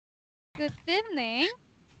Good evening.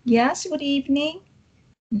 Yes, good evening.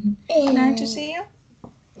 Nice to see you.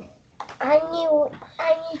 I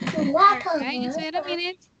need to water Okay, just wait a her.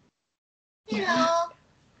 minute. Hello.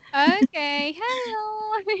 Okay,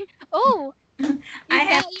 hello. Oh, I is have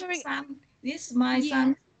that two your son. This is my yeah?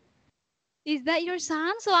 son. Is that your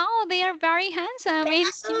sons? Wow, they are very handsome Mẹ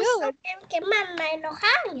and sao cute. cái mâm này nó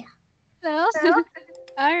khác nhỉ? No?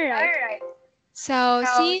 All right. Alright. So,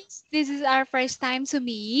 since this is our first time to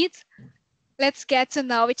meet, let's get to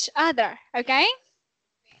know each other, okay?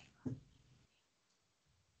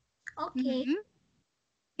 Okay. Mm-hmm.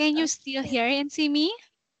 Can you still hear and see me?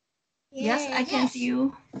 Yes, I can see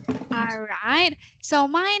you. All right. So,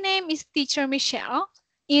 my name is Teacher Michelle,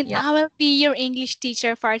 and Yeah, I will be your English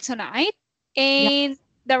teacher for tonight yeah. and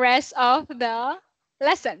the rest of the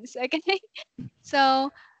lessons, okay?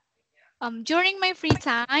 So, during my free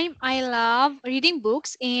time, I love reading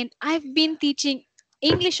books, and I've been teaching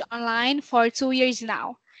English online for 2 years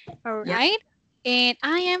now. All Yeah, right. And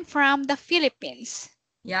I am from the Philippines.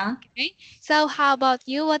 yeah. Okay. So, how about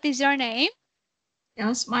you? What is your name?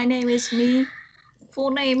 Yes, my name is Me.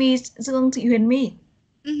 Full name is Dương Thị Huyền My.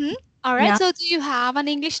 Mm-hmm. All right. Yeah, So, do you have an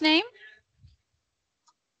English name?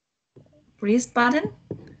 please pardon.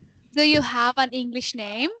 Do you have an English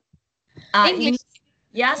name? English. English.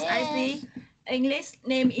 Yes, I see. English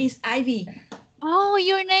name is Ivy. Oh,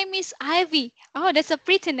 your name is Ivy. Oh, that's a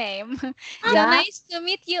pretty name. So Yeah, nice to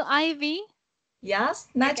meet you, Ivy. yes.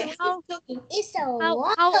 Nice to Okay. meet you How too. It's a how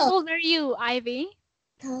water. old are you, Ivy?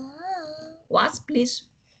 What, please?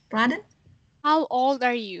 Pardon? How old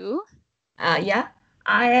are you? Yeah.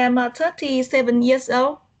 I am 37 years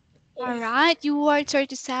old. All right, you are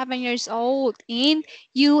 37 years old and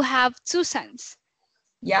you have two sons,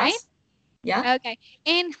 right? Yes. Yeah. Okay.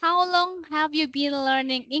 And how long have you been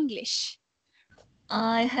learning English?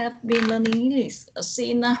 I have been learning English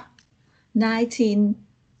since 19,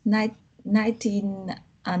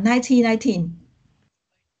 1919.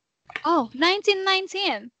 Oh,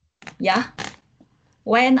 1919. Yeah,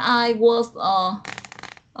 when I was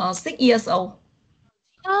 6 years old.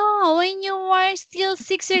 Oh, when you were still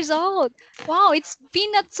 6 years old. Wow, it's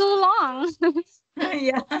been not too long.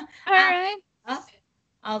 Yeah. All Uh, right.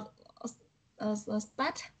 uh, uh,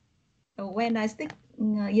 start when I 6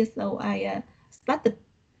 years old, I started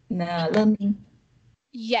learning.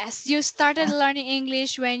 Yes, you started Yeah. learning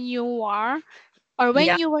English when you were or when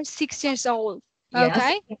Yeah. you were 6 years old. Yes.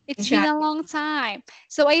 Okay? It's been a long time.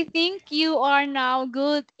 So I think you are now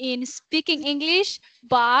good in speaking English,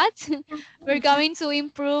 but we're going to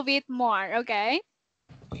improve it more. Okay?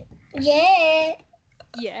 Yeah.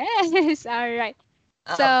 Yes. All right.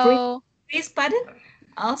 Please, So, please pardon.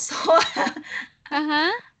 Also,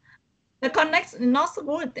 uh-huh. the connection not so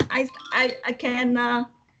good. I can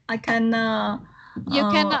I can You uh,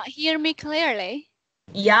 cannot hear me clearly.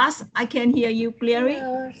 yes, I can hear you clearly.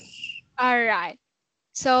 All right.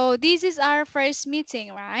 So this is our first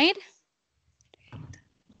meeting, right?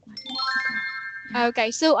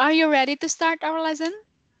 Okay. So are you ready to start our lesson?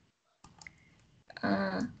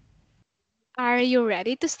 Uh, Are you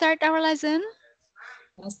ready to start our lesson?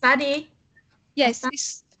 study. Yes, Start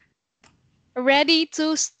is ready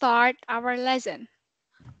to start our lesson.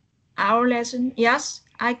 our lesson. Yes,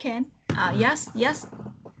 I can. Yes, yes,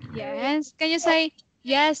 Yes. Can you say,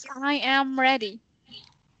 yes, I am ready?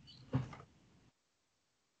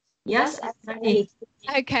 yes. I'm ready.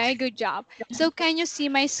 Okay, good job. So can you see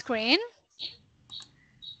my screen?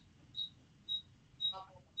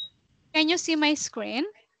 Can you see my screen?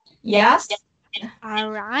 Yes.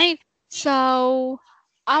 All right. So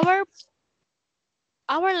our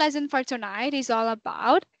our lesson for tonight is all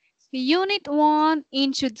about Unit 1,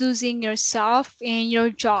 introducing yourself and your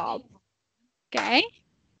job. Okay?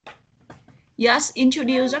 Yes.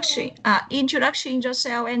 Introduction. Introduction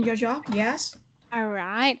yourself and your job. Yes. All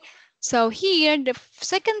right. So here the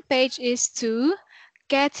second page is to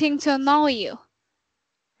getting to know you.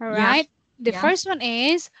 All Yeah. right. The Yeah. first one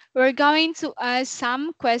is we're going to ask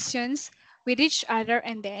some questions with each other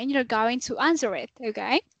and then you're going to answer it.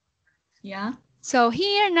 Okay. Yeah. So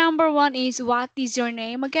here, number one is what is your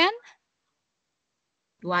name again?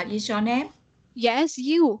 What is your name? Yes,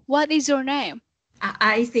 you. What is your name?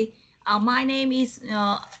 I see. My name is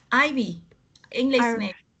Ivy. English Are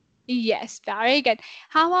name. yes, very good.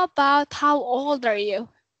 How about how old are you?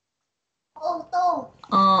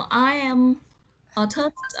 I am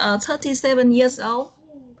 37 years old.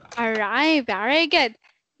 All right, very good.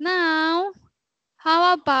 Now,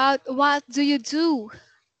 how about what do you do?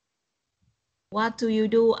 What do you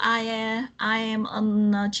do? I am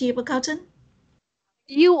a chief accountant.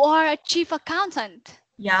 You are a chief accountant.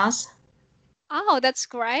 Yes. Oh, that's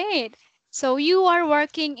great. So you are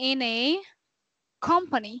working in a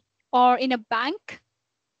company or in a bank?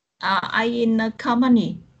 I in a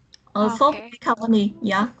company, a software Okay. company.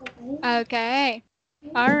 Yeah. Okay.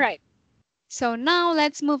 All right. So now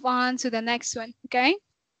let's move on to the next one. Okay.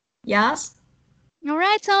 Yes. All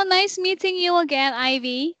right. So nice meeting you again,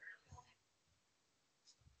 Ivy.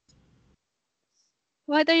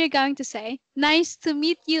 What are you going to say? Nice to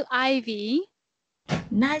meet you, Ivy.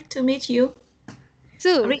 Nice to meet you.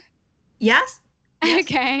 Too. Yes. Yes.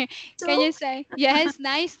 Okay. Can So. you say, yes,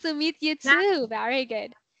 nice to meet you too? Very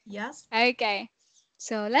good. Yes. Okay.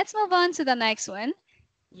 So let's move on to the next one.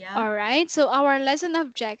 Yeah. All right. So our lesson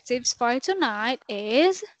objectives for tonight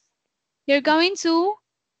is you're going to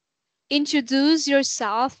introduce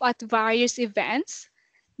yourself at various events.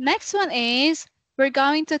 Next one is we're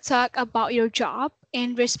going to talk about your job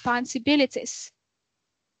and responsibilities.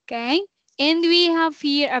 Okay. And we have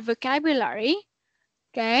here a vocabulary.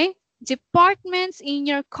 Okay. Departments in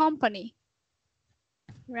your company.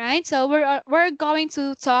 Right. So we're going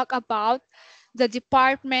to talk about the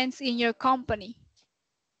departments in your company.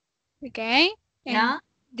 Okay. And Yeah.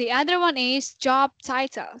 the other one is job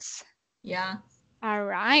titles. Yeah. All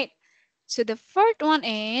right. So the first one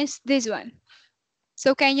is this one.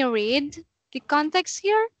 So can you read the context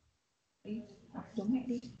here?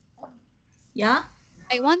 Yeah.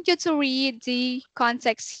 I want you to read the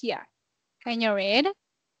context here. Can you read?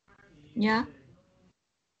 Yeah.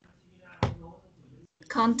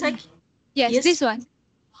 Contact Yes, is. this one.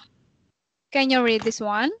 Can you read this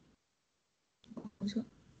one?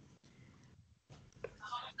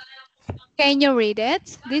 Can you read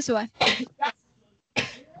it? This one.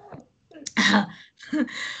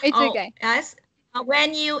 It's Oh, okay. yes.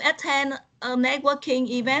 When you attend a networking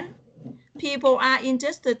event, people are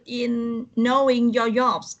interested in knowing your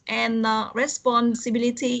jobs and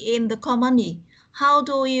responsibility in the company. How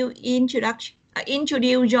do you introduce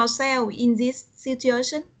yourself in this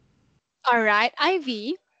situation? All right,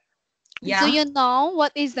 Ivy. Do Yeah, you know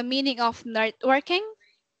what is the meaning of networking?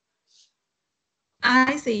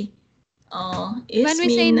 I see. When It's we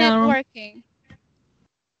say mean networking,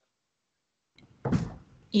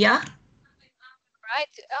 yeah. right?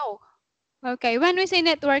 Oh, okay. When we say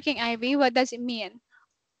networking, Ivy, what does it mean?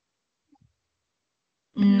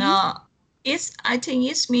 Mm-hmm. No, it's I think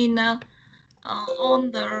it's mean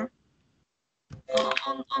on the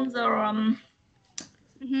on the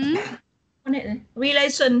Mm-hmm.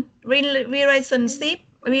 relationship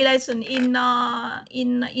relation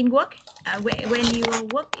in work when you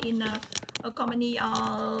work in a company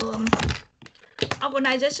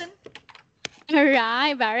organization. All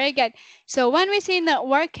right, very good. So when we say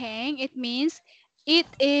networking, it means it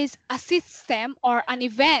is a system or an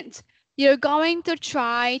event. You're going to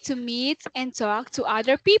try to meet and talk to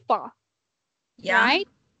other people, Yeah, right?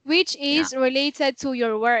 Which yeah. is related to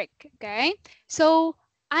your work, okay? So,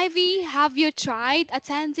 Ivy, have you tried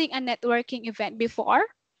attending a networking event before?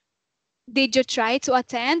 Did you try to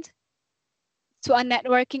attend to a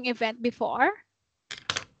networking event before?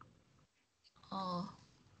 Oh,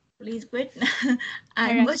 please wait. All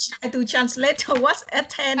I right. must try to translate what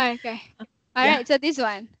attend. Okay. All Yeah, right. So this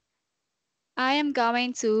one, I am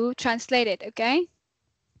going to translate it, okay?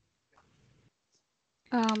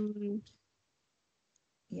 Um,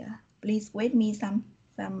 yeah. Please wait me some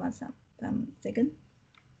second.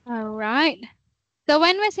 all right. So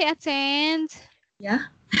when we say attend, Yeah.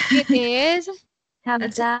 it is tham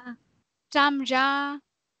gia tham gia.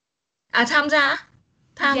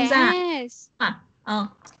 tham gia Yes. à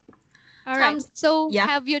All right. tham So yeah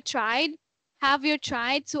have you tried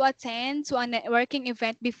to attend to a networking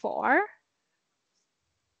event before?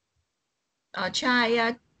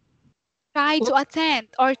 try Try to attend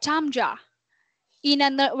or chamja in a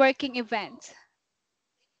networking event.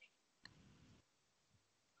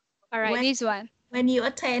 All right, when this one. when you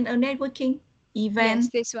attend a networking Yes,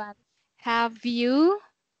 event. this one. Have you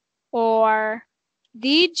or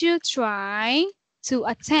did you try to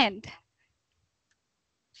attend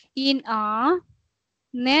in a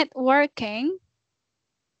networking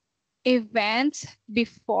event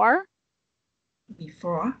before?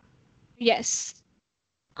 Before. Yes.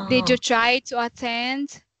 Did you try to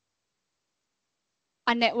attend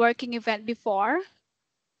a networking event before?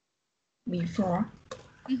 Before.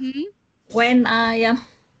 Mm-hmm. When I yeah.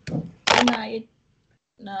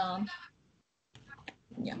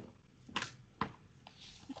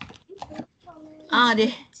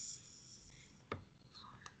 Đi.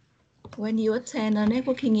 When you attend a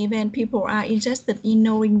networking event, people are interested in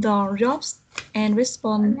knowing the jobs and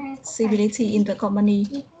responsibility in the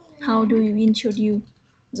company. How do you introduce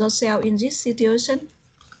yourself in this situation?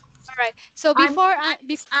 All right. So before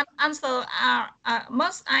answer.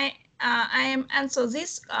 Must I am answer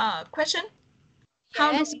this question?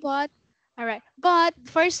 How do yes, but all right. But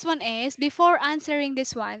first one is before answering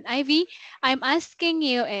this one, Ivy, I'm asking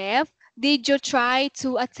you if did you try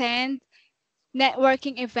to attend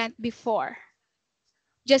networking event before?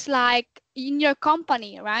 Just like in your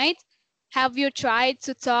company, right? Have you tried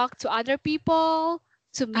to talk to other people,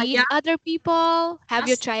 to meet yeah, other people? Have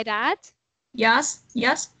you yes, tried that? yes,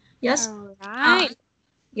 yes, yes. All Uh, right.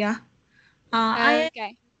 yeah.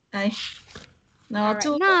 Okay. I All no right.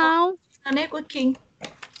 to Now, networking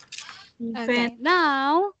event. okay.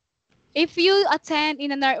 Now, if you attend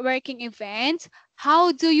in a networking event,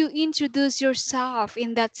 how do you introduce yourself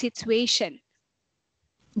in that situation?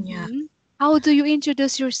 Yeah. Hmm? How do you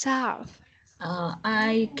introduce yourself?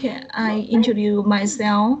 I introduce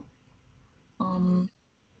myself. Um.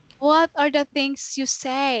 What are the things you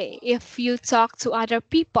say if you talk to other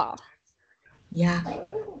people? Yeah.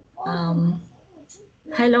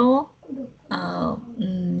 Hello.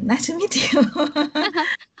 Nice to meet you.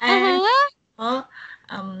 And Uh-huh. uh,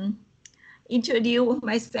 um, introduce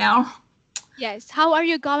myself. Yes. How are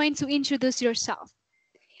you going to introduce yourself?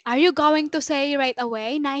 Are you going to say right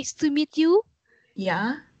away, nice to meet you?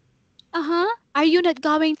 Yeah. Uh-huh. Are you not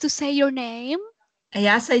going to say your name?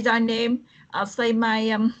 Yeah. Say your name. Say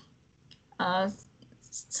my uh,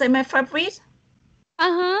 say my favorite.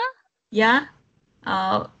 Uh-huh. Yeah.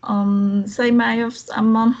 Say my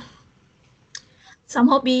some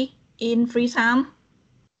hobby in free time.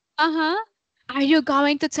 Uh-huh. Are you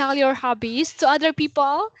going to tell your hobbies to other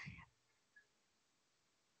people?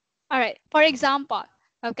 All right. For example,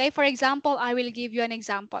 okay, for example, I will give you an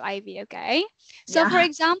example, Ivy, okay? So for Yeah.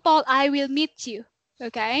 example, I will meet you,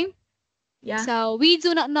 okay? Yeah. So we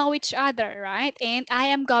do not know each other, right? And I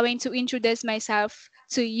am going to introduce myself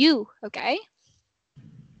to you, okay?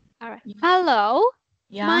 All right. Yeah. Hello,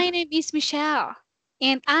 Yeah. my name is Michelle,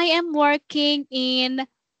 and I am working in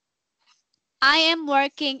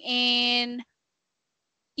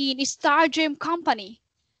Star Dream Company,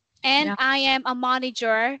 and Yeah. I am a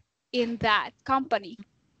manager in that company.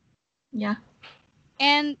 Yeah.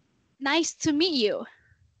 And nice to meet you.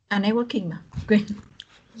 Networking mà. Quên.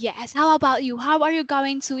 Yes. How about you? How are you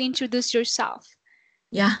going to introduce yourself?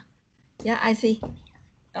 Yeah. Yeah. I see.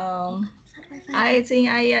 Um. I think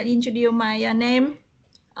I introduce my name.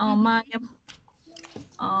 My Mhm.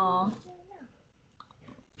 uh,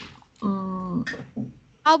 um,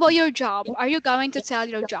 How about your job? Are you going to tell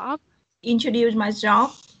your job? introduce my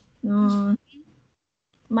job. Um,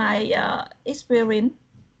 my experience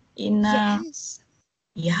in Yes.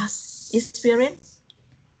 yes, experience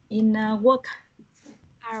in work.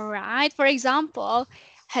 All right. For example,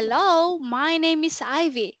 hello, my name is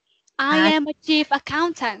Ivy. I I am a chief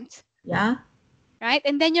accountant, yeah, right?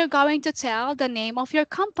 And then you're going to tell the name of your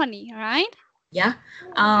company, right? yeah.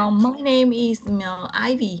 My name is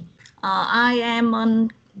Ivy. I am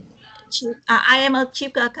I am a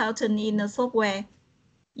chief accountant in the software.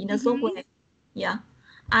 In the Mm-hmm. software, yeah.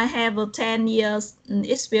 I have 10 years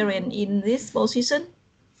experience in this position.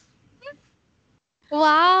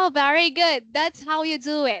 Wow, very good. That's how you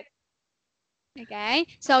do it. Okay.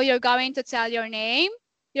 So you're going to tell your name,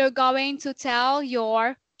 you're going to tell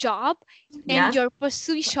your job and Yes, your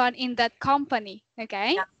position in that company.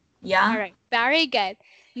 Okay. yeah, All yeah, right. Very good.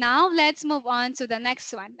 Now let's move on to the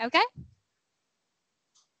next one. Okay.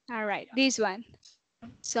 All right. This one.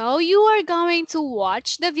 So you are going to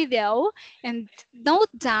watch the video and note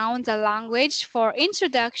down the language for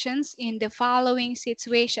introductions in the following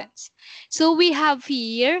situations. So we have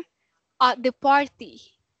here at the party.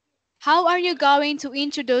 How are you going to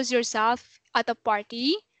introduce yourself at a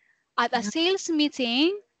party, at a yeah, sales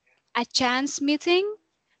meeting, a chance meeting,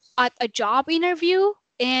 at a job interview,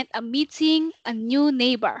 and a meeting a new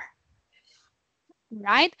neighbor?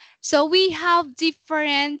 Right? So we have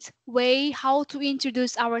different way how to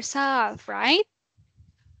introduce ourselves, right?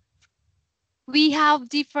 We have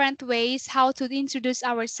different ways how to introduce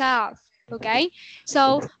ourselves. Okay,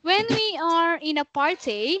 so when we are in a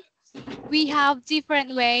party, we have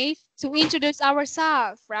different ways to introduce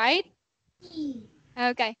ourselves, right?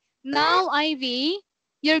 Okay, now Ivy,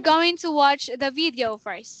 you're going to watch the video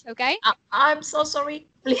first, okay? I'm so sorry.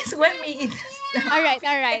 Please wait me. All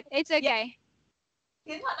right, it's Yeah. okay.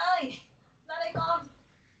 Tiến Thuận ơi, ra đây con.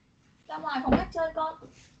 Ra ngoài phòng khách chơi con.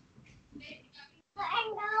 Anh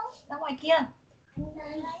đâu? Ra ngoài kia.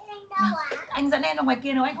 Anh đâu ạ? Anh dẫn em ra ngoài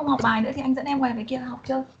kia, nếu anh không học bài nữa thì anh dẫn em ngoài kia học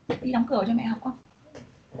chơi. Đi đóng cửa cho mẹ học con.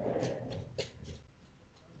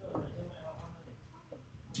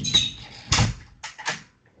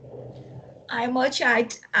 I mới try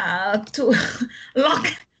to lock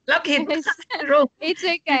Lock it Yes. inside the room. It's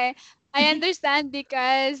okay. I understand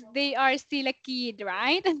because they are still a kid,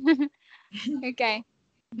 right? Okay.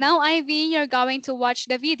 Now, Ivy, you're going to watch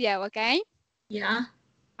the video, okay? Yeah.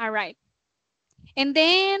 All right. And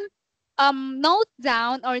then note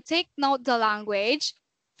down or take note the language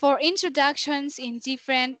for introductions in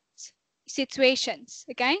different situations,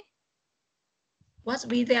 okay? Watch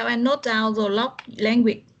video and note down the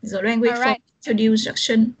language, All for right.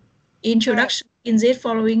 introduction. All right. Introduction in this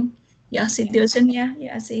following. Yeah, situation. Yeah,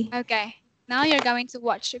 yeah, I see. Okay. Now you're going to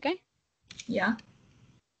watch, okay? Yeah.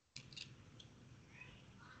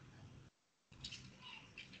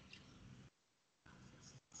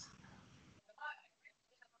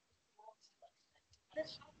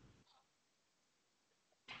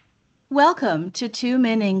 Welcome to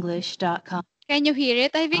 2minutenglish.com, Can you hear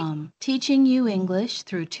it, Ivy? teaching you English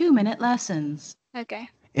through 2-minute lessons. Okay.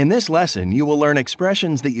 In this lesson, you will learn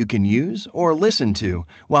expressions that you can use or listen to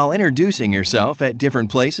while introducing yourself at different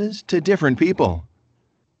places to different people.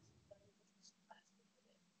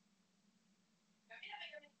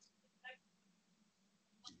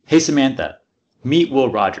 Hey Samantha, meet Will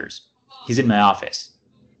Rogers. He's in my office.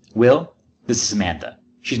 Will, this is Samantha.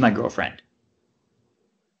 She's my girlfriend.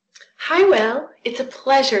 Hi, Will. It's a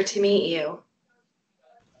pleasure to meet you.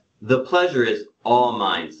 The pleasure is all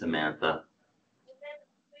mine, Samantha.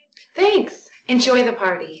 Thanks. Enjoy the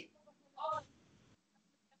party.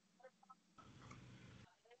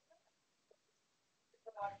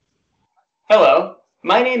 Hello,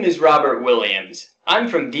 my name is Robert Williams. I'm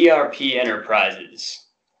from DRP Enterprises.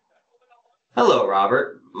 Hello,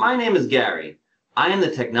 Robert. My name is Gary. I am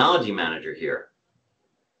the technology manager here.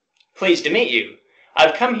 Pleased to meet you.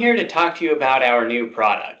 I've come here to talk to you about our new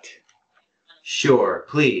product. Sure,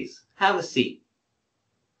 please. Have a seat.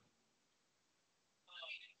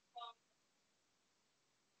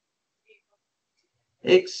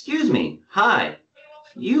 Excuse me. Hi.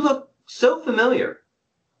 You look so familiar.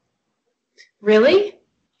 Really?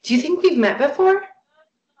 Do you think we've met before?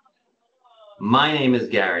 My name is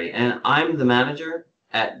Gary, and I'm the manager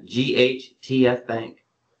at GHTF Bank.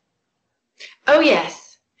 Oh,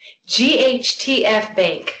 yes. GHTF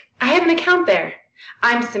Bank. I have an account there.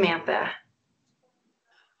 I'm Samantha.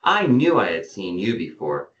 I knew I had seen you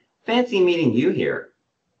before. Fancy meeting you here.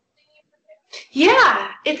 Yeah,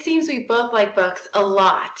 it seems we both like books a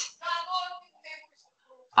lot.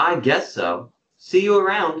 I guess so. See you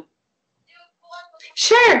around.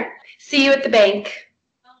 Sure. See you at the bank.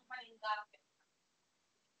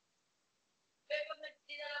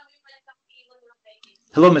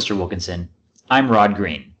 Hello, Mr. Wilkinson. I'm Rod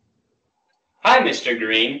Green. Hi, Mr.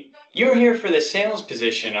 Green. You're here for the sales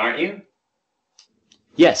position, aren't you?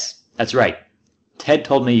 Yes, that's right. Ted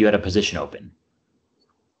told me you had a position open.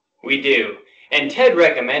 We do, and Ted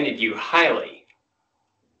recommended you highly.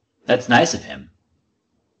 That's nice of him.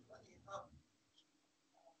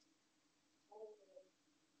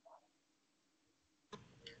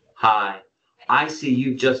 Hi. I see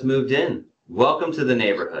you've just moved in. Welcome to the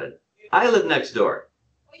neighborhood. I live next door.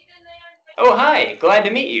 Oh, hi. Glad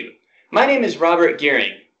to meet you. My name is Robert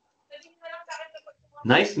Gearing.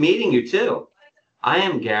 Nice meeting you too. I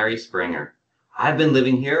am Gary Springer. I've been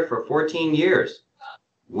living here for 14 years.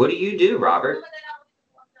 What do you do, Robert?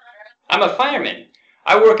 I'm a fireman.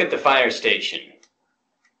 I work at the fire station.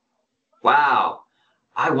 Wow.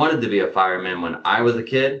 I wanted to be a fireman when I was a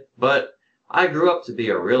kid, but I grew up to be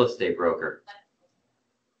a real estate broker.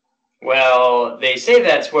 Well, they say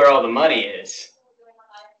that's where all the money is.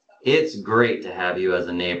 It's great to have you as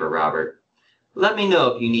a neighbor, Robert. Let me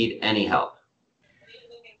know if you need any help.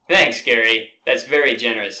 Thanks, Gary. That's very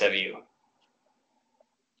generous of you.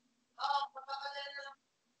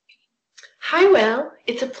 Hi, Will.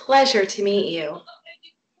 It's a pleasure to meet you.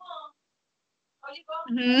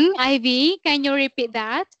 Ivy, can you repeat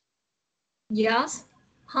that? Yes.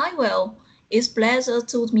 Hi, Will. It's pleasure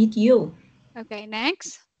to meet you. Okay,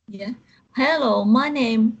 next. Yeah. Hello, my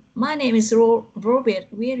name is Robert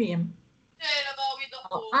William.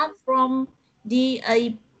 I'm from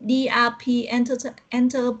DRP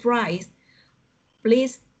Enterprise.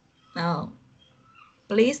 Please,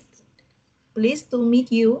 please to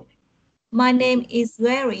meet you. My name is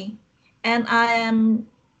Gary, and I am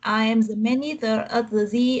the manager at the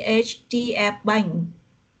GHTF Bank.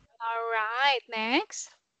 All right, next.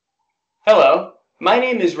 Hello, my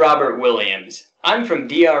name is Robert Williams. I'm from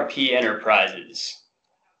DRP Enterprises.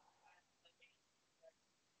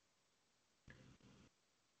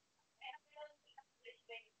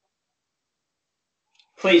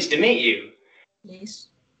 Pleased to meet you. Pleased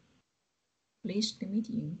to meet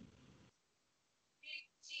you.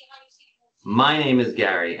 My name is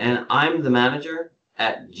Gary, and I'm the manager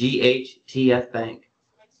at GHTF Bank.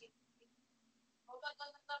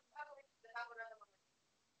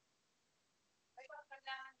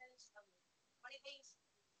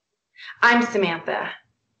 I'm Samantha.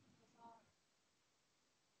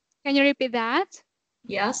 Can you repeat that?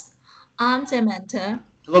 Yes, I'm Samantha.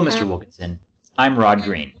 Hello, Mr. Wilkinson. I'm Rod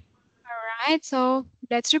Green. All right, so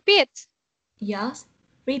let's repeat. Yes,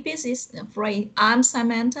 repeat this phrase. I'm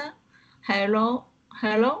Samantha. Hello,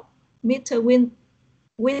 Mr.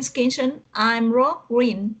 Wilkinson. I'm Rod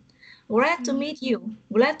Green. Glad to meet you.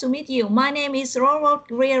 Glad to meet you. My name is Robert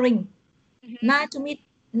Rearing. Nice to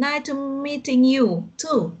meeting you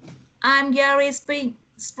too. I'm Gary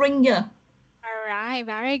Springer. All right,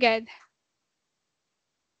 very good.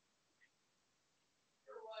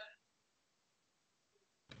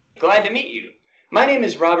 Glad to meet you. My name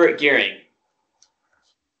is Robert Gearing.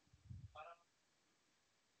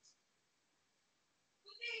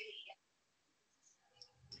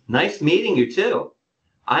 Nice meeting you too.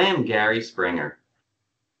 I am Gary Springer.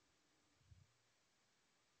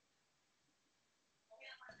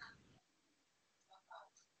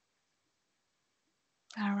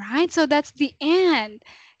 All right, so that's the end.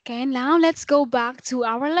 Okay, now let's go back to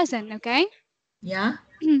our lesson, okay? Yeah.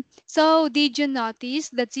 So did you notice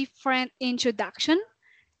the different introduction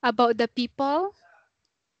about the people?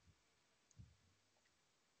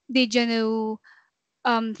 Did you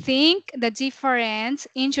think the different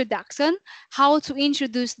introduction, how to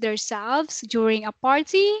introduce themselves during a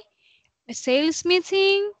party, a sales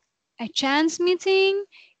meeting, a chance meeting,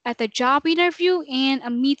 at a job interview, and a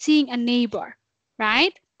meeting a neighbor,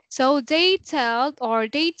 right? So they told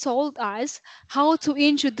us how to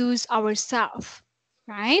introduce ourselves,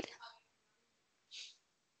 right?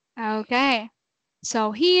 Okay.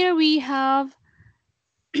 So here we have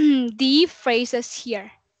the phrases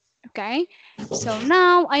here. Okay. So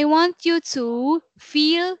now I want you to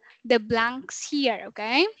fill the blanks here.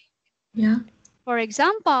 Okay. Yeah. For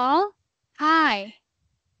example, hi.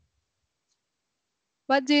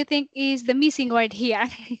 What do you think is the missing word here?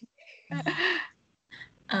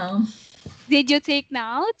 Did you take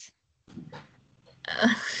notes?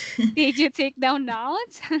 Did you take down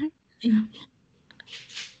notes?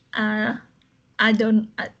 I don't.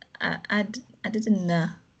 I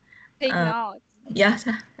didn't. Take notes. Yes,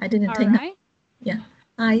 I didn't All take. right. Yeah.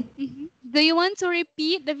 I. Do you want to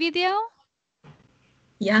repeat the video?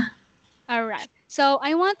 Yeah. All right. So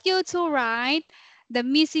I want you to write the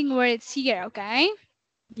missing words here, okay?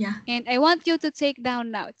 Yeah. And I want you to take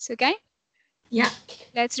down notes, okay? Yeah.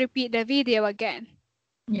 Let's repeat the video again.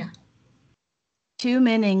 Yeah.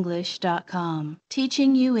 2minutenglish.com,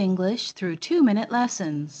 teaching you English through 2-minute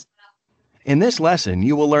lessons. In this lesson,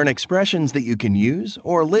 you will learn expressions that you can use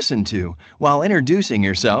or listen to while introducing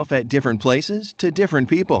yourself at different places to different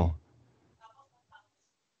people.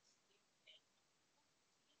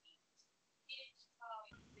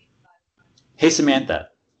 Hey, Samantha.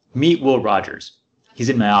 Meet Will Rogers. He's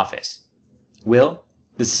in my office. Will,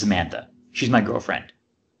 this is Samantha. She's my girlfriend.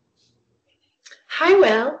 Hi,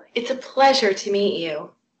 Will. It's a pleasure to meet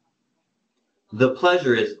you. The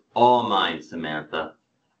pleasure is all mine, Samantha.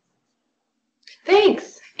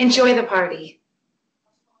 Thanks. Enjoy the party.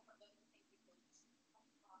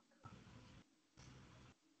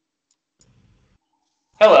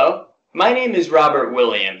 Hello, my name is Robert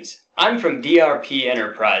Williams. I'm from DRP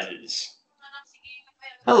Enterprises.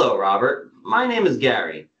 Hello, Robert. My name is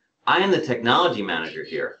Gary. I am the technology manager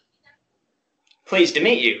here. Pleased to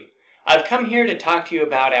meet you. I've come here to talk to you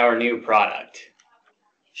about our new product.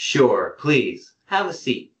 Sure, please. Have a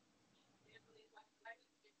seat.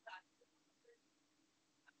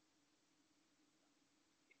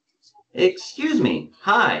 Excuse me.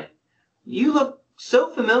 Hi. You look so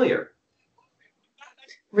familiar.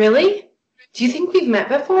 Really? Do you think we've met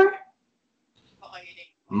before?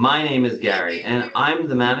 My name is Gary, and I'm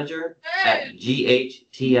the manager at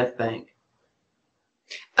GHTF Bank.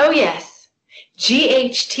 Oh, yes.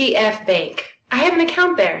 GHTF Bank. I have an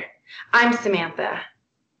account there. I'm Samantha.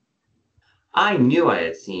 I knew I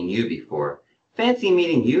had seen you before. Fancy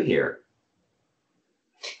meeting you here.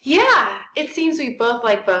 Yeah, it seems we both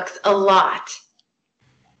like books a lot.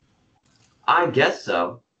 I guess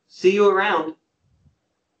so. See you around.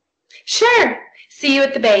 Sure. See you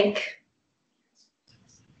at the bank.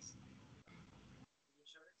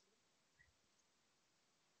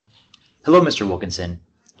 Hello, Mr. Wilkinson.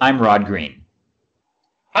 I'm Rod Green.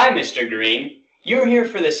 Hi, Mr. Green. You're here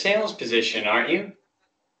for the sales position, aren't you?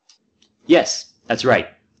 Yes, that's right.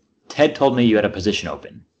 Ted told me you had a position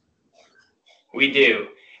open. We do,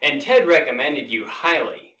 and Ted recommended you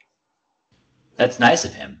highly. That's nice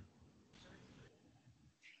of him.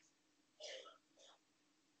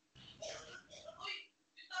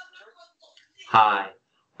 Hi,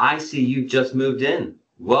 I see you've just moved in.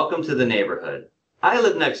 Welcome to the neighborhood. I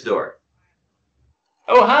live next door.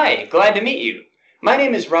 Oh, hi. Glad to meet you. My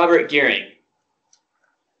name is Robert Gearing.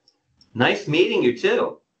 Nice meeting you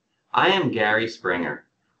too. I am Gary Springer.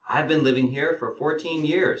 I've been living here for 14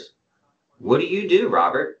 years. What do you do,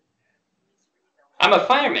 Robert? I'm a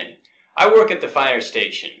fireman. I work at the fire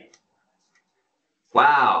station.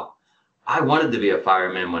 Wow, I wanted to be a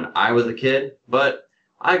fireman when I was a kid, but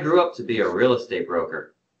I grew up to be a real estate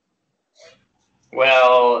broker.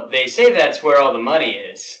 Well, they say that's where all the money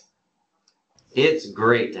is. It's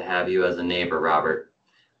great to have you as a neighbor, Robert.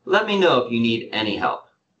 Let me know if you need any help.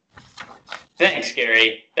 Thanks,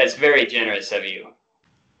 Gary. That's very generous of you.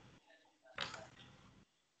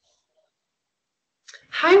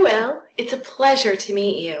 Hi, Will. It's a pleasure to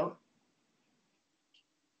meet you.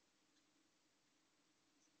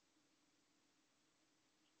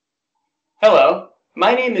 Hello.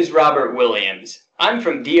 My name is Robert Williams. I'm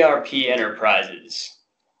from DRP Enterprises.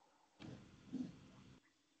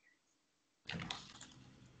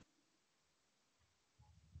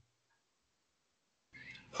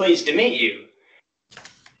 Pleased to meet you.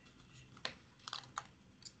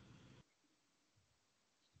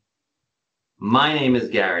 My name is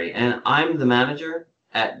Gary, and I'm the manager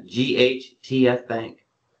at GHTF Bank.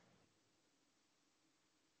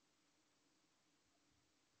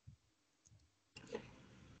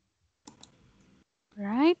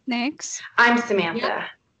 Right, next. I'm Samantha.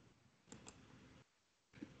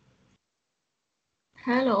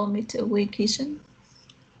 Hello, Mr. Wilkinson.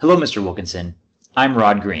 Hello, Mr. Wilkinson. I'm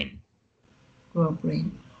Rod Green. Robert.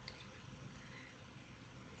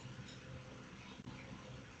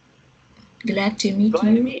 Glad to meet Glad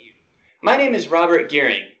to you, meet you. My name is Robert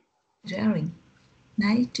Gearing. Jerry.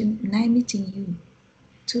 Nice meeting you,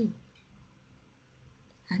 too.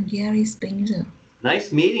 I'm Gary Springer.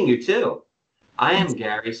 Nice meeting you too. I am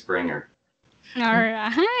Gary Springer. All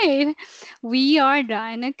right. We are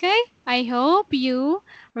done, okay? I hope you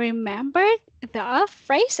remembered the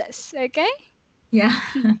phrases, okay? Yeah.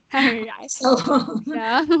 All right. So,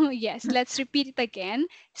 So, yes, let's repeat it again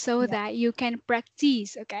so Yeah. that you can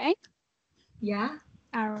practice, okay? yeah.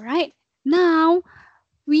 All right. Now,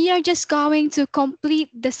 we are just going to complete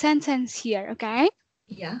the sentence here, okay?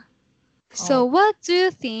 Yeah. So, Oh. what do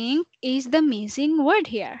you think is the missing word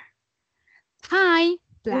here? Hi,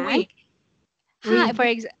 blank. Hi, Read. for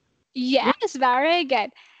example. Yes, very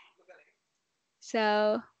good.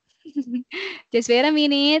 So, just wait a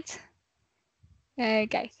minute.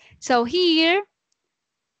 Okay. So here,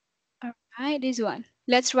 all right, this one.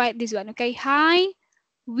 Let's write this one. Okay. Hi,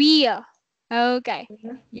 wheel. Okay.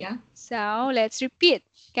 Yeah. So let's repeat.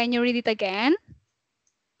 Can you read it again?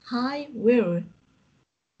 Hi, Will.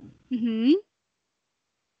 Mm-hmm.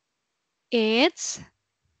 It's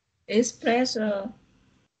It's pleasure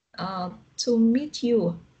to meet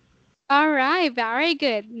you. all right. Very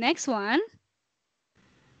good. Next one.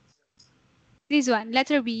 This one.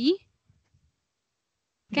 Letter B.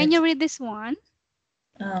 Can you read this one?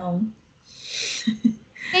 Um,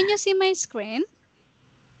 Can you see my screen?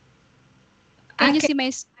 I Can you can, see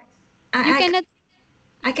my? I, You I, cannot.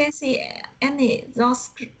 I can see any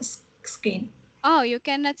those screen. Oh, you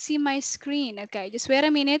cannot see my screen. Okay. Just wait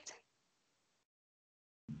a minute.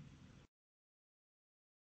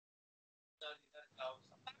 All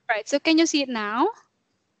right. So can you see it now?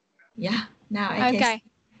 Yeah. Now I can. Okay.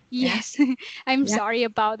 Yes. I'm Yeah. sorry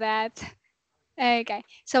about that. Okay.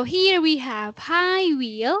 So here we have hi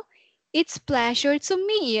Will. It's pleasure to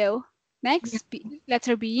meet you. Next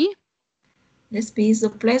letter B. This piece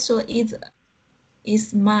of pleasure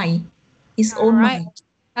is mine. It's all right.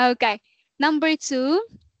 mine. Okay. Number 2.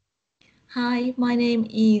 Hi, my name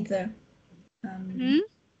is Hmm?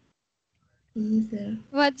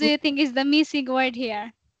 What do you think is the missing word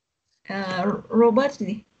here? Robert.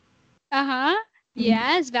 Uh-huh.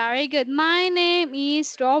 Yes, very good. My name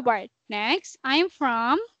is Robert. Next, I'm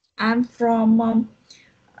from. I'm from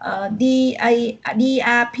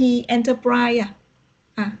DRP Enterprise.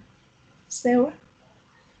 Sale.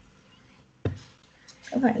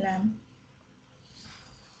 Có phải là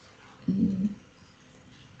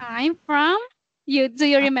I'm from. Do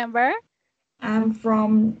you remember? I'm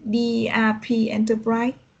from DRP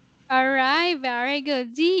Enterprise All right, very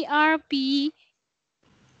good. DRP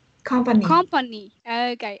Company. company.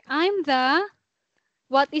 Okay, I'm the.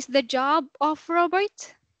 What is the job of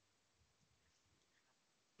Robert?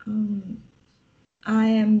 I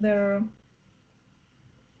am the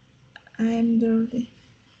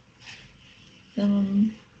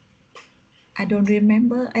I don't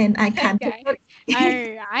remember and I can't. Okay.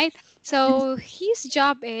 All right. So his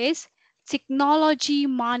job is technology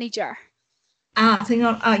manager.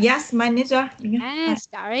 Yes, manager. Yes,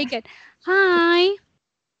 very good. Hi,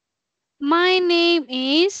 my name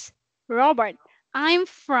is Robert. I'm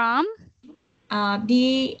from.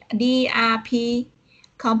 DRP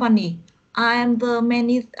company. I am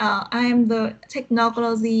the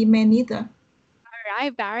technology manager. All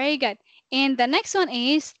right, very good. And the next one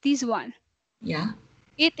is this one. Yeah.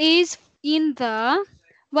 It is in the.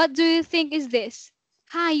 What do you think is this?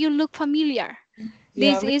 Hi, you look familiar.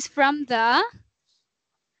 This Yeah. is from the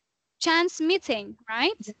chance meeting,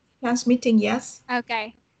 right? Transmitting. Yes.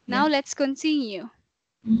 Okay. Yeah. Now let's continue.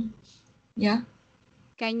 Mm. Yeah.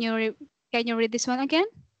 Can you can you read this one again?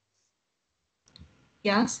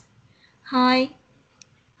 Yes. Hi.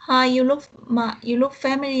 Hi. You look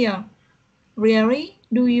familiar. Really?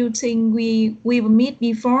 Do you think we've met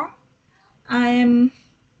before? I am.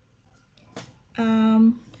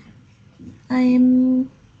 Um. I am.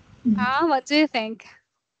 What do you think?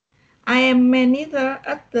 I am manager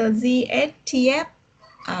at the ZSTF.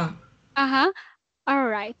 Ah. Uh-huh. All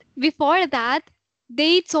right. Before that,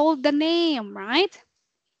 they told the name, right?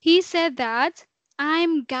 He said that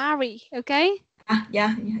I'm Gary, okay?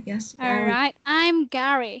 Yeah. Yes. All Very. right. I'm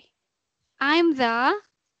Gary. I'm the.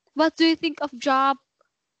 What do you think of job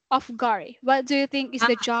of Gary? What do you think is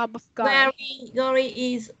the job of Gary? Gary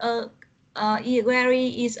is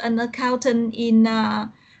an accountant in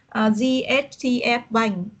ZSTF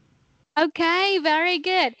Bank. Okay, very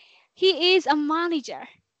good. He is a manager.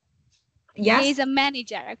 He Yes, is a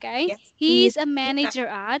manager, okay? yes, He he is. is a manager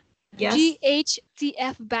at Yes,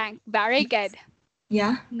 GHTF Bank. Very good.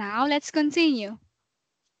 yeah. Now let's continue.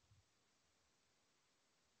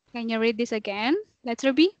 Can you read this again?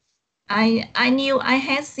 Letter B. I knew I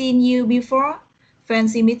had seen you before.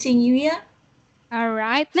 Fancy meeting you here. All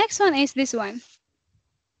right. Next one is this one.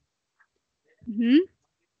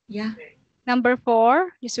 Yeah, Number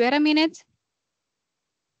 4. Just wait a minute.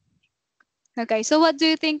 Okay. So what do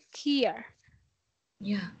you think here?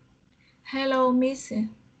 yeah. Hello, Miss.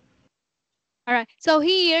 All right. So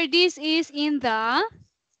here, this is in the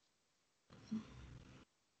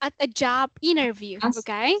at a job interview. Yes.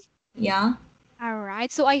 Okay. Yeah. All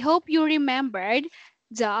right. So I hope you remembered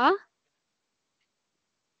the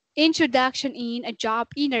introduction in a job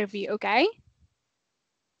interview. Okay.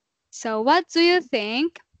 So what do you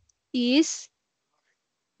think is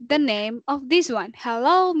the name of this one?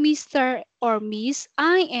 Hello, Mr. or Miss.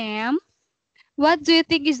 I am. What do you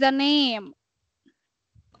think is the name?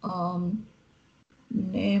 Um,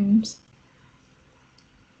 Names.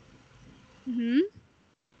 Mhm.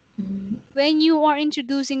 Mm, When you are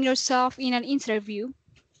introducing yourself in an interview,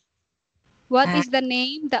 what uh, is the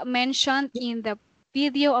name that mentioned in the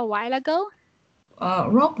video a while ago?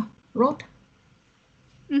 Rob. Rod.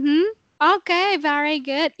 Mm-hmm. Okay, very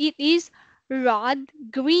good. It is Rod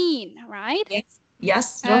Green, right? Yes.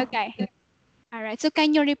 Yes, Rod. Okay. All right. So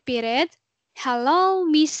can you repeat it? Hello,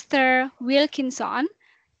 Mr. Wilkinson.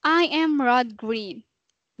 I am Rod Green.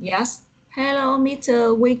 Yes. Hello,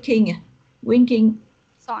 Mr. Winking.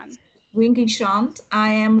 Son. Winkinson. I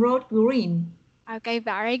am Rod Green. Okay,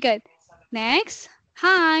 very good. Next.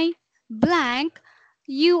 Hi, blank.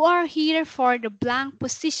 You are here for the blank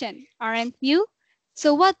position, aren't you?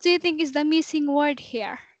 So what do you think is the missing word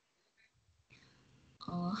here?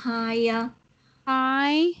 Hi.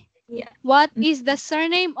 Hi. Yeah. What is the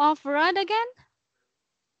surname of Rod again?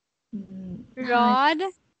 Hi. Rod.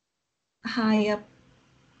 Hi.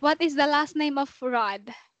 What is the last name of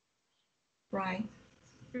Rod? Right.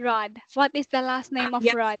 Rod. What is the last name of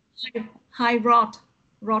Yes. Rod? Hi, Rod.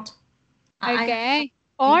 Rod. Okay.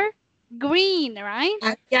 Or Green, right?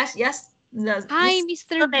 Yes. Yes. Hi, This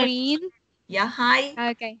Mr. name. Green. Yeah.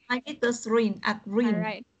 Hi. Okay. Hi, Mr. Green. All Green.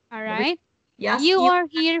 right. All right. Yes. You You are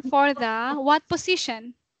here for the what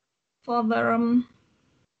position? for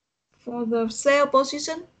the sale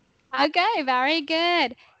position. Okay, very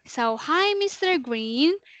good. So, hi, Mr.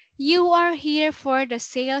 Green. You are here for the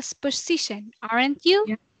sales position, aren't you?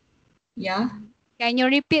 Yeah. Yeah. Can you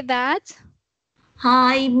repeat that?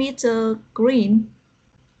 Hi, Mr. Green.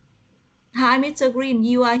 Hi, Mr. Green.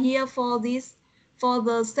 You are here for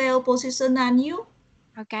the sale position, aren't you?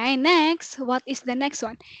 Okay, next. What is the next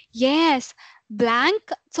one? Yes,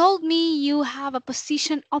 blank told me you have a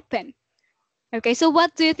position open. Okay, so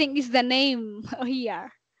what do you think is the name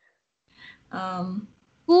here? Um,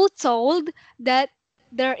 Who told that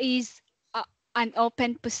there is an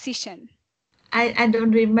open position? I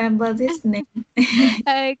don't remember this name.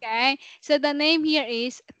 Okay, so the name here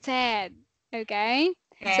is Ted. Okay,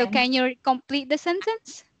 so And can you complete the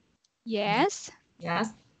sentence? yeah, Yes.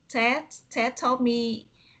 yes, Ted told me,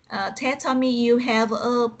 you have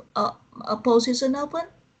a position open.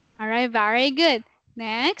 All right, very good.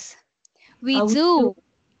 Next, we We do do.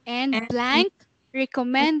 and And blank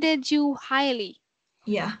recommended you highly.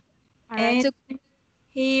 yeah. All right, And so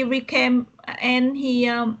he became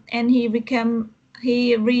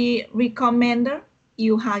he recommended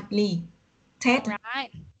you highly. all Ted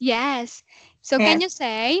right. Yes. So can has you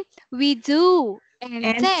say we do and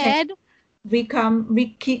and Ted Ted?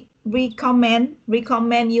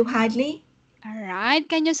 recommend you highly. All right.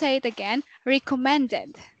 Can you say it again?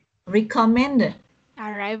 Recommended. Recommended.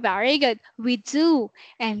 All right. Very good. We do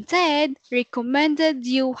and Ted recommended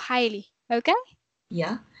you highly. Okay.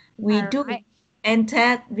 Yeah, we All do. right. And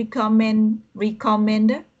Ted recommended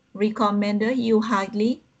you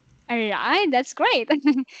highly. All right. That's great.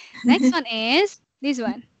 Next one is this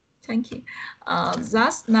one. Thank you.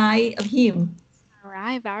 That's nice of him. All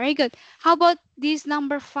right. Very good. How about this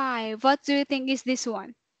number 5? What do you think is this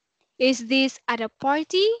one? Is this at a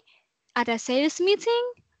party, at a sales meeting,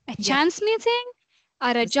 a Yeah. chance meeting,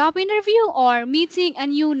 at a job interview, or meeting a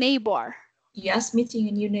new neighbor? Yes, meeting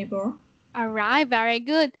a new neighbor. All right, very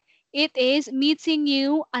good. It is meeting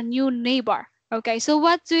you a new neighbor. Okay, so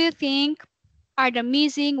what do you think are the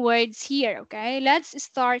missing words here? Okay, let's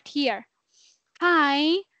start here.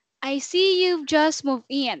 Hi, I see you've just moved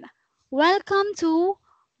in. Welcome to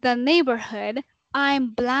the neighborhood.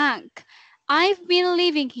 I'm blank. I've been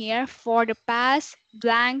living here for the past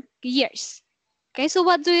blank years. Okay, so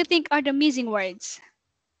what do you think are the missing words?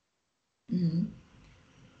 Mm.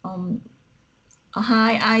 Um,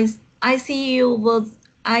 Hi, I see you was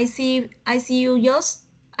I see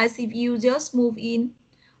you just move in.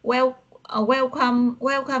 Well, welcome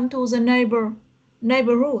to the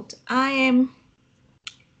neighborhood. I am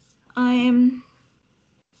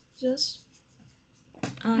just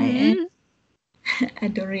I am Hmm. I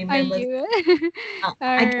don't Are remember. you?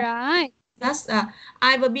 I All don't right. just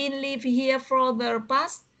I've been live here for the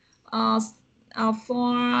past uh,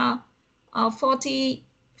 for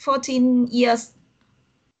 14 years.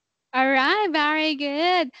 All right, very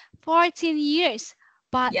good. 14 years.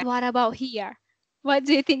 But Yeah, what about here? What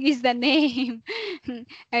do you think is the name?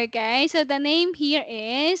 Okay, so the name here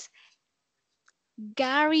is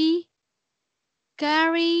Gary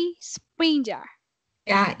Springer.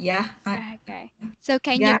 yeah. Okay. So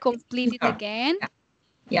can you Yeah, complete it again?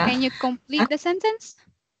 yeah. Can you complete the sentence?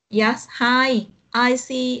 Yes, hi. I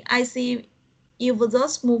see you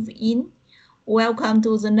just moved in. Welcome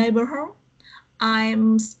to the neighborhood.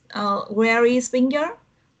 I'm Gary Springer.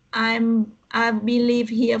 I've been live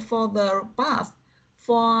here for the past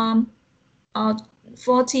for uh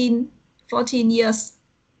 14 years.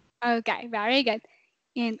 Okay, very good.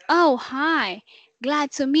 And oh, hi.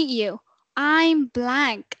 Glad to meet you. I'm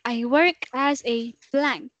blank. I work as a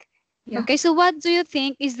blank. Yeah. Okay, so what do you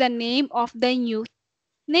think is the name of the new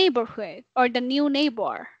neighborhood or the new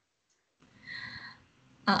neighbor?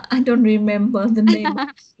 I don't remember the name of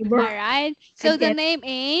the All neighbor. right. I So the can name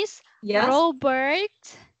is yes. Robert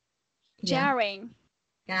Yeah. Jaring.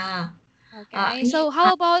 Yeah. Okay. So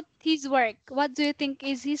how about his work? What do you think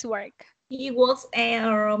is his work? He works at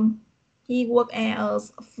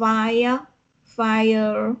fire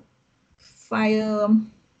fire fire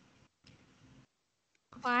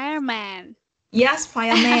Fireman. yes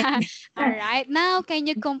fireman. All right. Now, can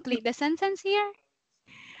you complete the sentence here?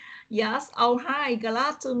 Yes, oh hi,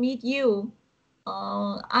 glad to meet you.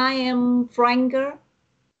 I am Franker.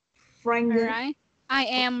 All Franker. right. I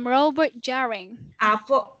am Robert Jaring.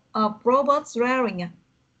 For Robert Zaring.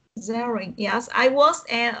 Zaring. Yes, I was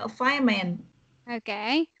a fireman.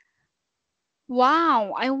 Okay.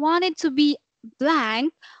 Wow, I wanted to be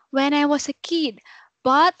blank when I was a kid,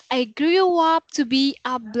 but I grew up to be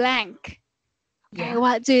a blank. Okay, Yeah,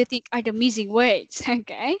 what do you think are the missing words?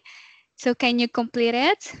 Okay, so can you complete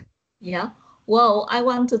it? yeah. Well, I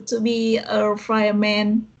wanted to be a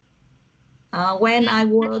fireman when I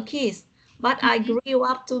was a kid, but I Mhm. grew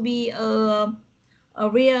up to be a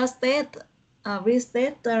real estate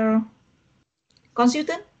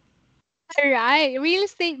consultant, All right, real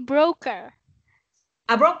estate broker.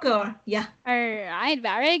 a broker. Yeah, All right,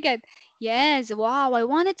 very good. Yes, wow, I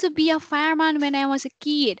wanted to be a fireman when I was a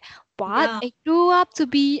kid, but yeah, I grew up to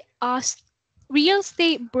be a real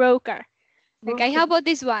estate broker. Okay, broker. how about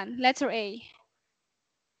this one? Letter A.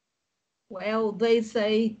 Well, they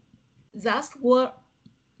say that's what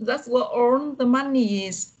all the money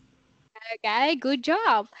is. Okay, good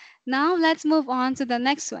job. Now let's move on to the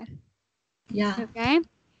next one. Yeah, Okay,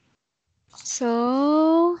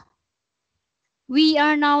 so we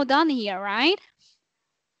are now done here, right?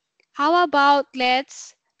 How about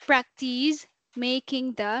let's practice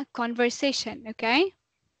making the conversation, okay?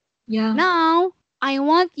 yeah. Now I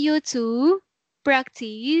want you to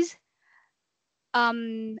practice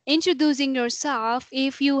introducing yourself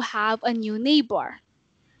if you have a new neighbor.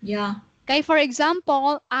 Yeah. Okay, for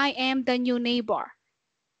example, I am the new neighbor.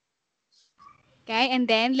 Okay, and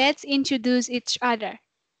then let's introduce each other.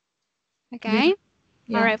 Okay,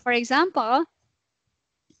 Yeah. all right, for example,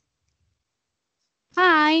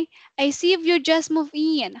 hi, I see you just moved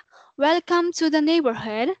in. Welcome to the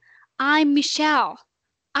neighborhood. I'm Michelle.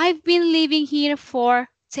 I've been living here for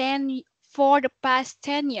the past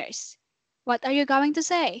 10 years. What are you going to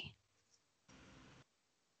say?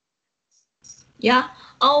 Yeah.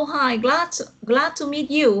 Oh, hi. Glad to meet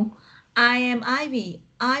you. I am Ivy.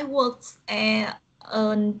 I work as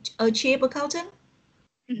a chief accountant.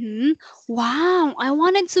 Wow, I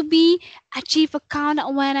wanted to be a chief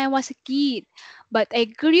accountant when I was a kid, but I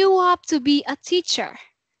grew up to be a teacher.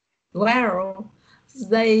 Well,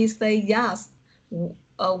 they say yes.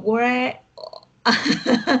 Where?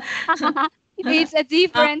 It's a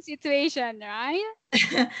different situation, right?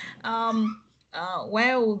 um.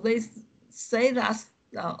 Well, they say that's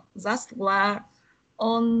where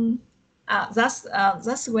on.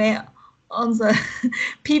 That's where on the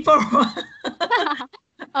people.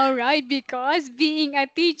 All right, because being a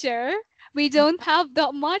teacher, we don't have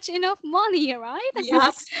that much enough money, right?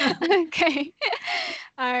 Yes. Okay.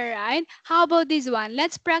 All right. How about this one?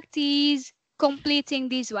 Let's practice completing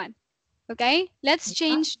this one. Okay. Let's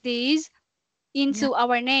change these into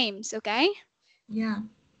our names. Okay. Yeah.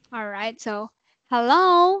 All right. So,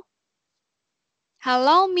 hello.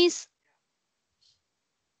 Hello, Miss.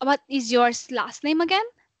 What is your last name again?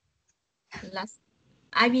 Last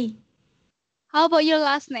Ivy. How about your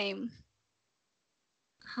last name?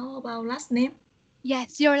 How about last name?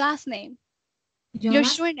 Yes, your last name. Your Your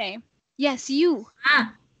last short name. Yes, you.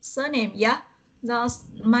 surname. Yeah. That's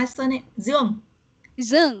my surname. Zion.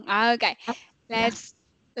 Zung. Okay. Yeah.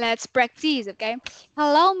 Let's practice. Okay.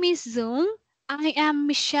 Hello, Miss Zung. I am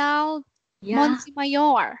Michelle Yeah.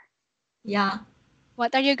 Montemayor. Yeah.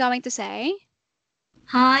 What are you going to say?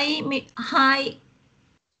 Hi.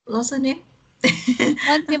 What's the name?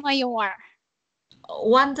 Montemayor.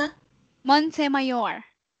 Wanda. Montemayor.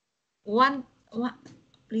 One.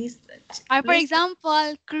 Please. For Please.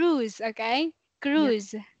 example, Cruz. Okay. Yeah.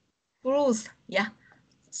 Cruz. Cruz. Yeah.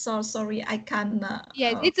 So sorry. I can't.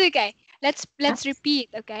 Yes, it's okay. Let's Yeah. repeat.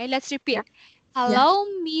 Okay. Let's repeat. Yeah. Hello,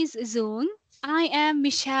 Miss Zung. I am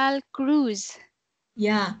Michelle Cruz.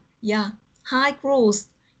 Yeah. Yeah. Hi, Cruz.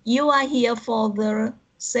 You are here for the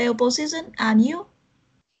sale position, aren't you?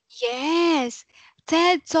 Yes.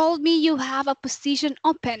 Ted told me you have a position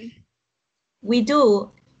open. We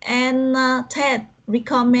do. And Ted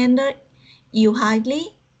recommended you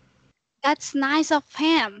highly. That's nice of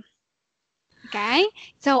him. Okay.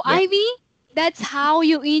 So, Yeah. Ivy, that's how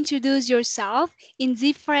you introduce yourself in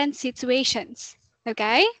different situations.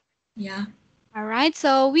 Okay. Yeah. All right.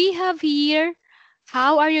 So, we have here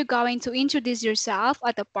how are you going to introduce yourself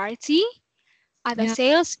at a party, at a Yeah.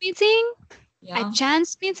 sales meeting, a Yeah.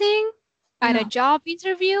 chance meeting, at a Yeah. job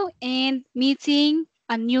interview, and meeting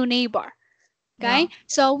a new neighbor. Yeah. Okay.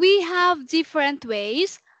 So, we have different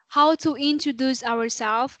ways how to introduce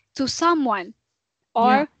ourselves to someone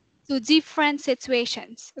Yeah. or to different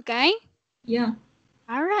situations. Okay. Yeah.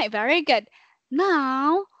 All right. Very good.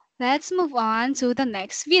 Now, let's move on to the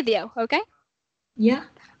next video. Okay. Yeah.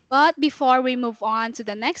 But before we move on to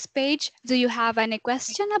the next page, do you have any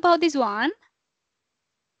question about this one?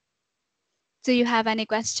 Do you have any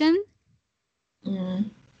question? Mm.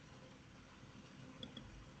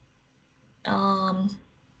 Um.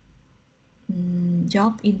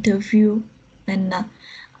 Job interview and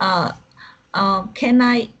uh, can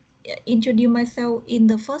I introduce myself in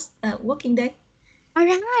the first working day All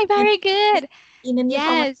right. in, Very good. in a new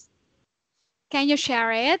company? Yes. Can you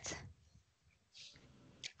share it?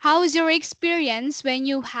 How's your experience when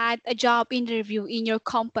you had a job interview in your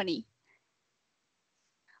company?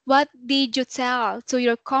 What did you tell to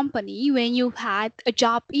your company when you had a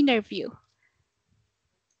job interview?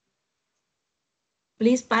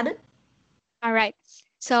 Please pardon. All right.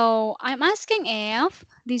 So I'm asking if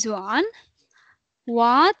this one,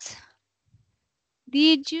 what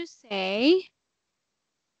did you say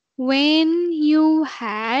when you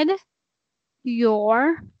had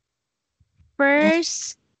your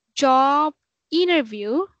first job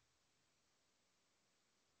interview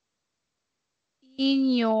in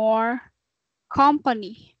your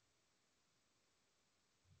company?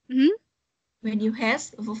 Mhm. When you had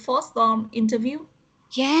the first interview?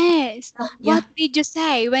 Yes. Yeah. What did you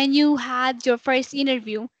say when you had your first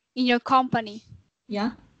interview in your company?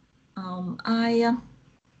 Yeah. I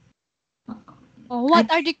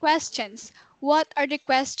What are the questions? What are the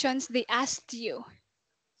questions they asked you?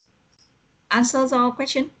 Answer the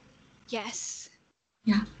question. Yes.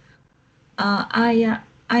 Yeah.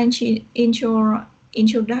 I introduce.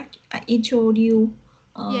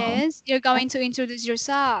 Yes, you're going to introduce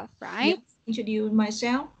yourself, right? Yes, introduce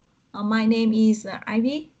myself. My name is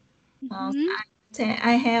Ivy. Mhm.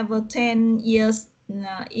 I have 10 years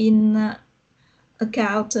in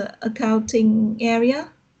accounting area.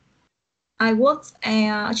 I work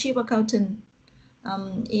as a chief accountant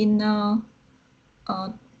in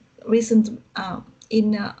recent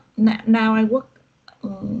now I work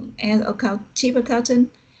as chief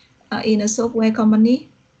accountant in a software company.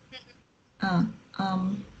 Uh,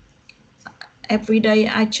 um, every day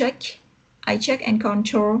I check and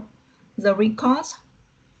control the records,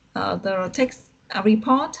 the text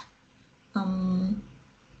report, um,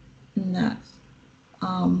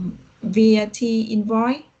 VAT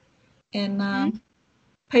invoice, and Mhm.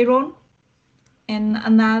 payroll, and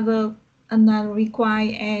another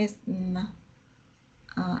require as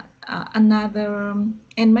another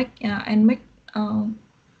and make um,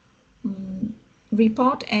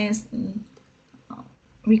 report as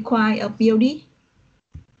require a BOD.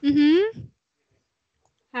 Mhm.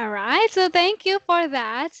 All right. So thank you for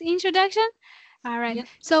that introduction. All right. Yeah.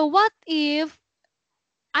 So what if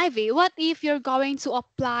Ivy, what if you're going to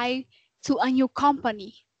apply to a new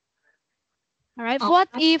company? All right. What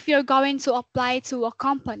if you're going to apply to a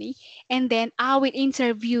company and then I will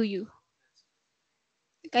interview you?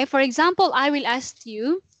 Okay. For example, I will ask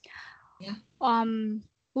you, Yeah. um,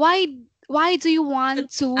 why why do you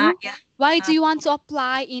want Yeah. to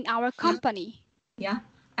apply in our Yeah. company? Yeah.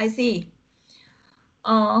 I see.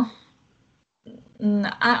 Uh,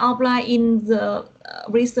 I apply in the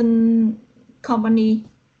recent company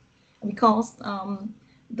because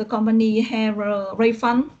the company have a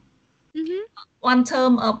refund Mm-hmm. one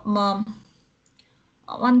term of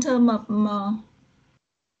one term of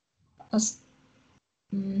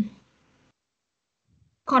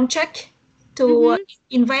contract to Mm-hmm.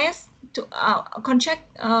 invest to contract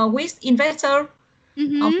with investor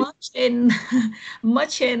Mm-hmm. merchant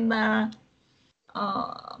merchant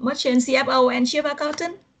merchant CFO and chief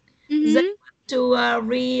accountant. They Mm-hmm. want to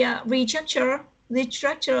restructure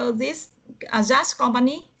this SaaS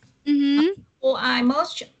company. Mm-hmm. So I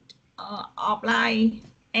must apply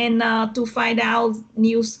and to find out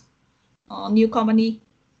new company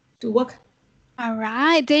to work. All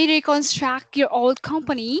right, they reconstruct your old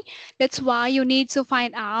company. That's why you need to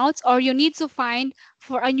find out or you need to find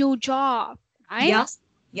for a new job, right? Yes.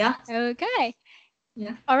 Yeah. Okay.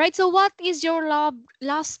 Yeah. All right, so what is your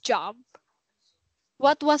last job?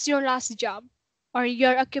 What was your last job or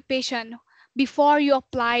your occupation before you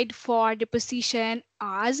applied for the position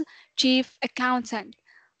as chief accountant?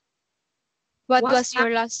 What What's was that? your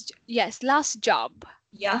last job?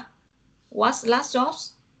 Yeah. What's last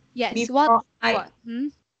jobs Yes, before I what? Hmm?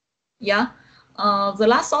 yeah. The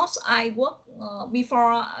last jobs I work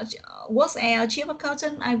before was a chief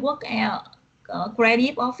accountant. I work as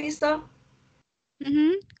credit officer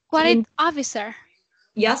Mm-hmm. in Credit officer.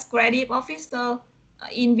 yes credit officer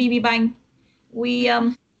in VB Bank. We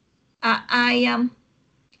I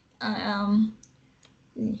um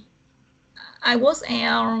I was a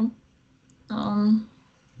um,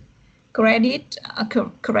 credit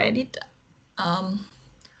um,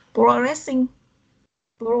 progressing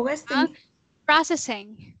Uh, progressing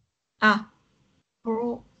processing. ah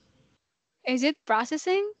pro, Is it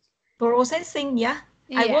processing? processing. Yeah,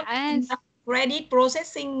 I work in Yes. a credit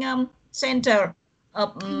processing center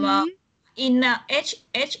Mm-hmm. in H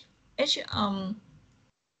H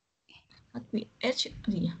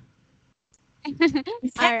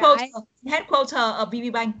All right. headquarter of BB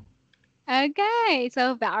Bank. Okay.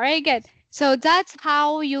 So very good. So that's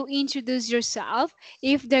how you introduce yourself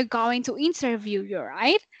if they're going to interview you,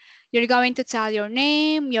 right? You're going to tell your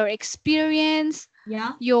name, your experience,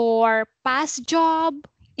 Yeah, your past job,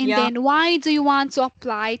 and yeah, then why do you want to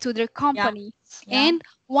apply to their yeah, company? yeah, And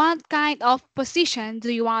what kind of position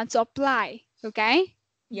do you want to apply? Okay?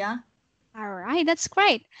 yeah, All right, that's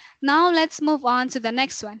great. Now let's move on to the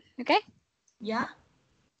next one. Okay? yeah,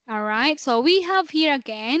 All right, so we have here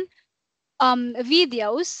again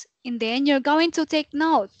videos, and then you're going to take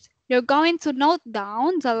notes. You're going to note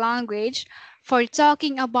down the language for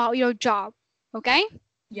talking about your job. Okay?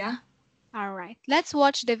 yeah. All right, let's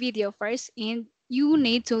watch the video first, and you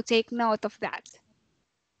need to take note of that.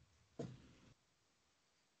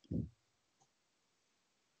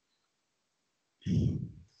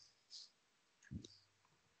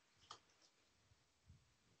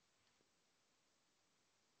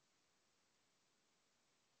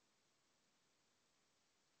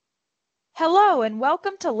 Hello and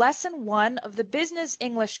welcome to Lesson 1 of the Business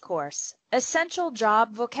English course, Essential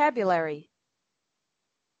Job Vocabulary.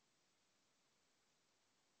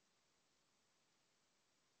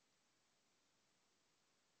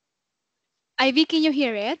 Ivy, can you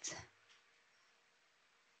hear it?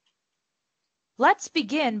 Let's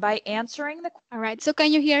begin by answering the All right, so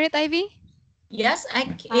can you hear it, Ivy? Yes,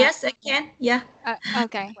 yes, I can. Yeah.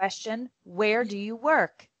 Okay. question, where do you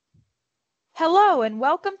work? Hello and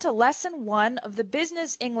welcome to Lesson 1 of the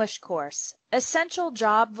Business English course, Essential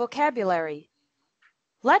Job Vocabulary.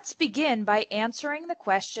 Let's begin by answering the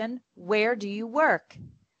question, where do you work?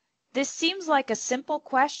 This seems like a simple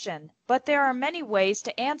question, but there are many ways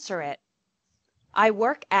to answer it. I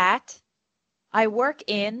work at, I work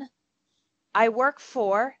in, I work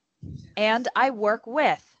for, and I work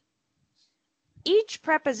with. Each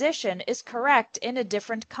preposition is correct in a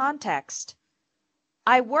different context.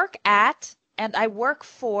 I work at and I work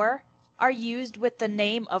for are used with the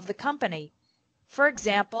name of the company. For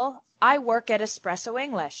example, I work at Espresso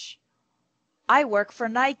English. I work for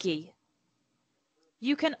Nike.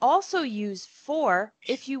 You can also use for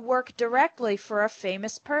if you work directly for a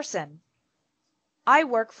famous person. I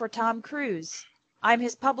work for Tom Cruise. I'm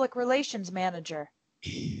his public relations manager.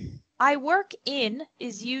 I work in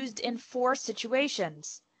is used in 4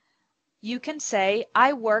 situations. You can say,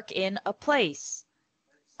 I work in a place.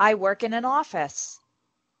 I work in an office.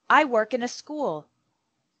 I work in a school.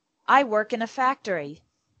 I work in a factory.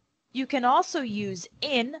 You can also use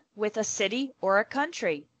in with a city or a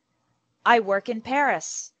country. I work in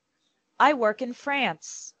Paris. I work in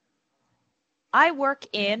France. I work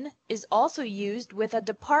in is also used with a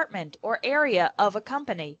department or area of a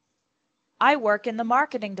company. I work in the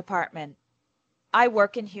marketing department. I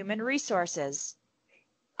work in human resources.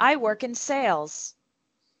 I work in sales.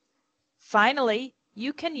 Finally,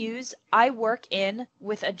 you can use I work in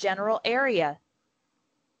with a general area.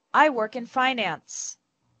 I work in finance.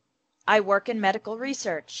 I work in medical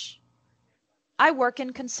research. I work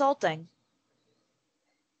in consulting.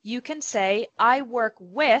 You can say I work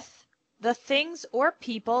with the things or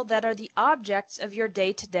people that are the objects of your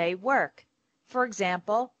day-to-day work. For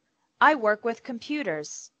example, I work with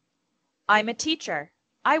computers. I'm a teacher.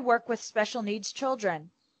 I work with special needs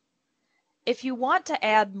children. If you want to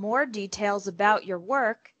add more details about your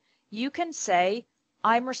work, you can say,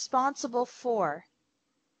 I'm responsible for.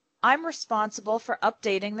 I'm responsible for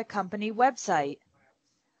updating the company website.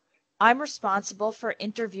 I'm responsible for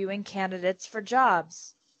interviewing candidates for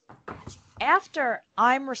jobs. After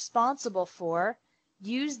I'm responsible for,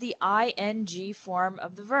 use the ing form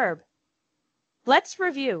of the verb. Let's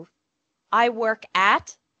review. I work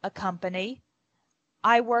at a company.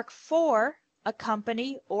 I work for a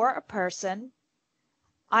company or a person.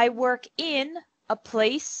 I work in a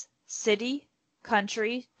place, city,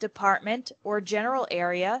 country, department, or general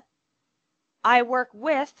area. I work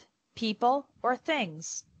with people or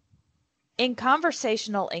things. In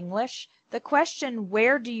conversational English, the question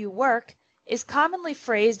where do you work is commonly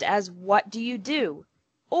phrased as what do you do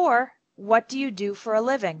or what do you do for a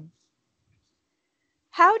living.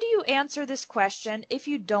 How do you answer this question if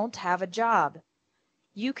you don't have a job?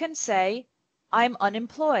 You can say, I'm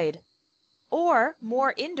unemployed, or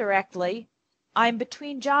more indirectly, I'm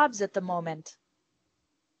between jobs at the moment.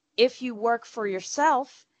 If you work for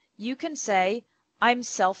yourself, you can say, I'm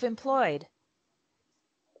self-employed.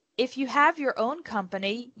 If you have your own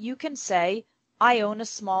company, you can say, I own a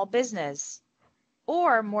small business.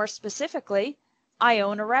 Or more specifically, I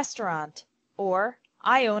own a restaurant, or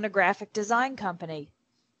I own a graphic design company.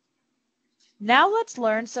 Now let's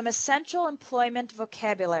learn some essential employment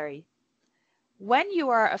vocabulary. When you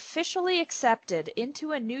are officially accepted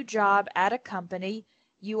into a new job at a company,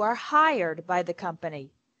 you are hired by the company.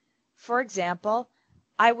 For example,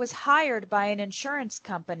 I was hired by an insurance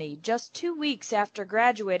company just 2 weeks after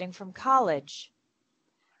graduating from college.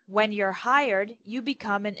 When you're hired, you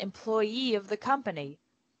become an employee of the company.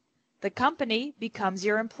 The company becomes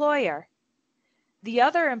your employer. The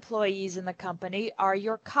other employees in the company are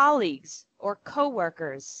your colleagues or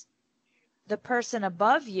coworkers. The person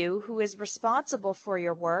above you who is responsible for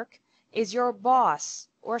your work is your boss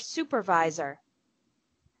or supervisor.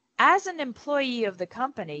 As an employee of the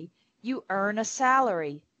company, you earn a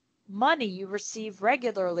salary, money you receive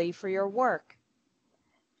regularly for your work.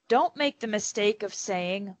 Don't make the mistake of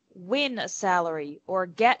saying win a salary or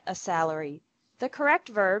get a salary. The correct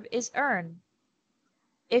verb is earn.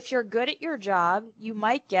 If you're good at your job, you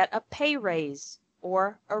might get a pay raise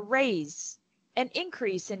or a raise, an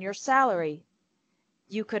increase in your salary.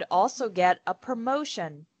 You could also get a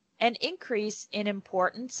promotion, an increase in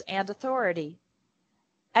importance and authority.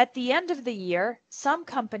 At the end of the year, some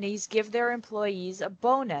companies give their employees a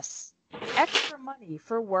bonus, extra money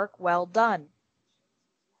for work well done.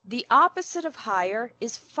 The opposite of hire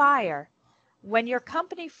is fire, when your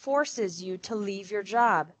company forces you to leave your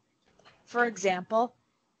job. For example,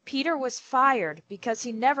 Peter was fired because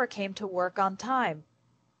he never came to work on time.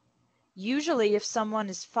 Usually, if someone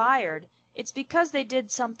is fired, it's because they did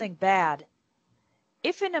something bad.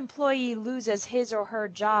 If an employee loses his or her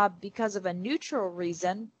job because of a neutral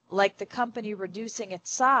reason, like the company reducing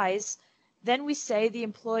its size, then we say the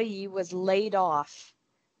employee was laid off.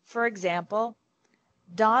 For example,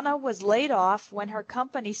 Donna was laid off when her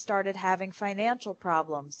company started having financial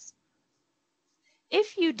problems.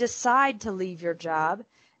 If you decide to leave your job,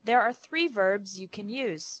 there are 3 verbs you can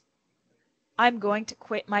use. I'm going to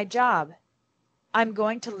quit my job. I'm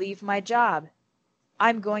going to leave my job.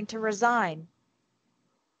 I'm going to resign.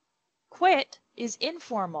 Quit is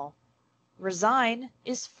informal. Resign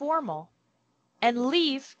is formal. And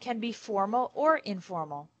leave can be formal or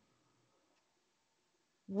informal.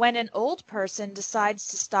 When an old person decides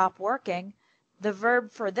to stop working, the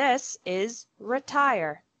verb for this is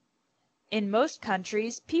retire. In most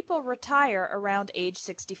countries, people retire around age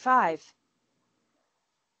 65.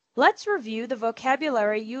 Let's review the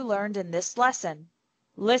vocabulary you learned in this lesson.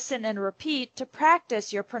 Listen and repeat to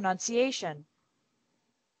practice your pronunciation.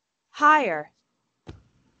 Hire,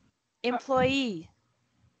 employee,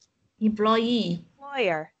 Employee,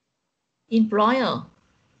 employer, employer,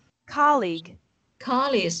 colleague,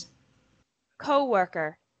 colleague,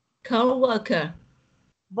 coworker, co-worker,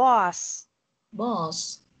 boss,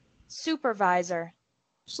 boss, supervisor,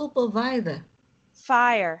 supervisor,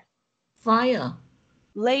 fire, fire,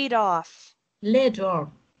 laid off, laid off,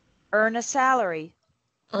 earn a salary,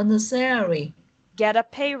 earn a salary, get a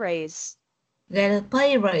pay raise, get a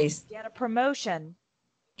pay raise, get a promotion,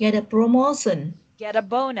 get a promotion, get a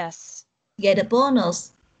bonus, get a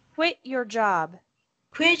bonus, quit your job,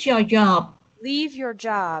 quit your job, leave your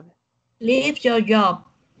job, leave your job,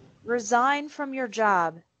 resign from your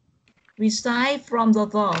job, resign from the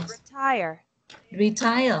job, retire.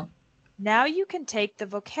 retire. Now you can take the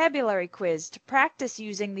vocabulary quiz to practice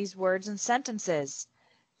using these words and sentences.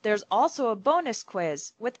 There's also a bonus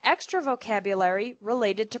quiz with extra vocabulary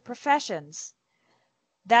related to professions.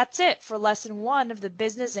 That's it for Lesson 1 of the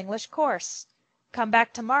Business English course. Come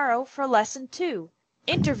back tomorrow for Lesson 2,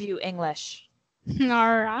 Interview English. All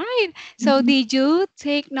right. So did you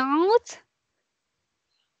take notes?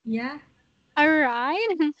 Yeah. All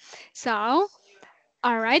right. So,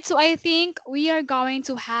 all right. So I think we are going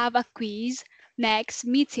to have a quiz next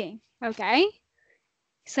meeting. Okay.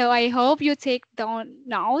 So I hope you take down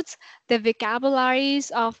notes. The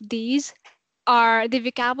vocabularies of these are the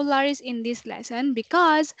vocabularies in this lesson,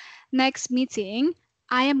 because next meeting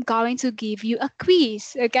I am going to give you a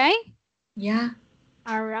quiz. Okay. Yeah.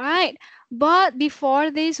 All right. But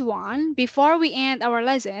before this one, before we end our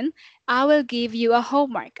lesson, I will give you a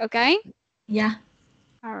homework. Okay. Yeah.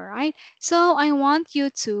 All right. So I want you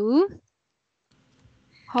to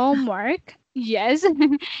homework. Yes.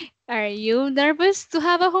 Are you nervous to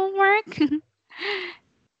have a homework?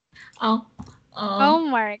 Oh.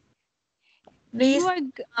 Homework. Please.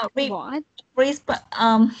 You are what? Please.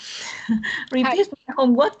 Repeat my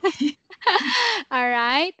homework. All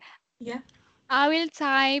right. Yeah. I will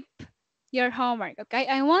type your homework. Okay.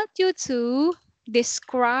 I want you to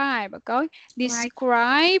describe. Okay.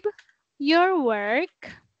 Describe your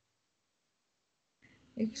work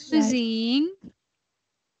using.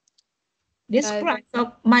 Describe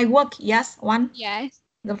my work. Yes. One. Yes.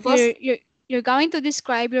 The first. You're going to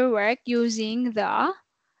describe your work using the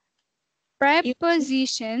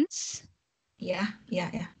prepositions. Yeah.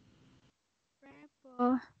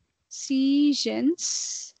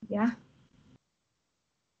 Prepositions. Yeah.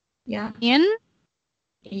 In.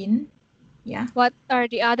 Yeah. What are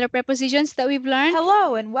the other prepositions that we've learned?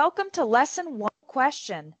 Hello and welcome to Lesson 1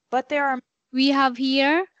 question. But there are... We have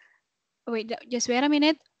here, wait, just wait a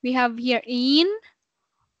minute. We have here in,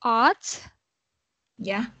 at.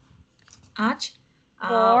 Yeah. At.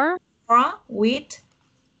 For, with.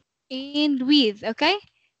 And with, okay?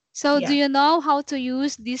 So do you know how to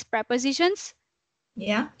use these prepositions?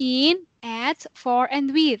 Yeah. In, at, for,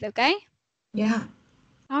 and with, okay? Yeah.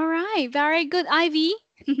 All right, very good, Ivy.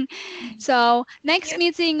 So next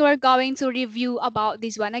meeting, we're going to review about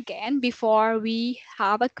this one again before we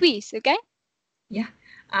have a quiz, okay? Yeah.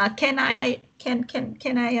 Can I tell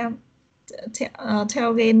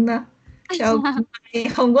again my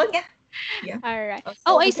homework? Yeah. All right.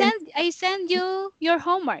 Oh, I send you your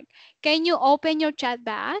homework. Can you open your chat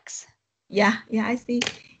box? Yeah, I see.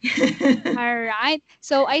 All right.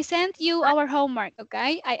 So I sent you our homework,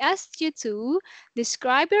 okay? I asked you to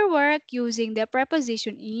describe your work using the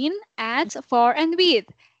preposition in, at, for, and with.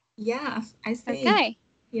 Yeah, I see. Okay.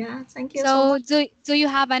 Yeah, thank you so So much. do you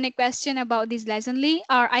have any question about this lesson, Lee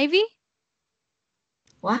or Ivy?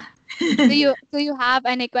 What? Do you have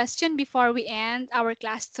any question before we end our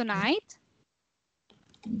class tonight?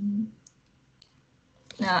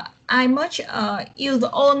 I much use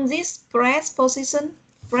on this press position.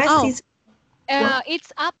 Oh, What?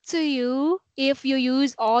 it's up to you if you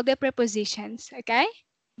use all the prepositions, okay?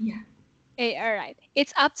 Yeah. All right.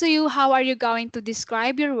 It's up to you how are you going to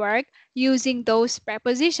describe your work using those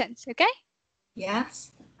prepositions, okay?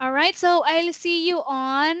 Yes. All right. So I'll see you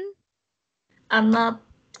on And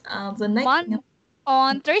the next.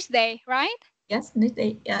 on Thursday, right? Yes, next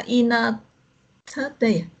day. In third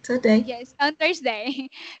day. Third day. Yes, on Thursday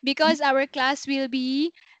because our class will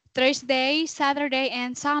be Thursday, Saturday,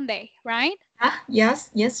 and Sunday, right? Yes,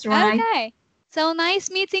 right. Okay. So nice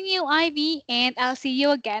meeting you, Ivy, and I'll see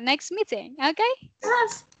you again next meeting. Okay?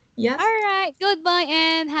 Yes. All right. Goodbye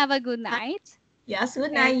and have a good night. Yes,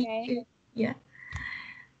 good night. Okay. Yeah.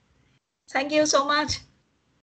 Thank you so much.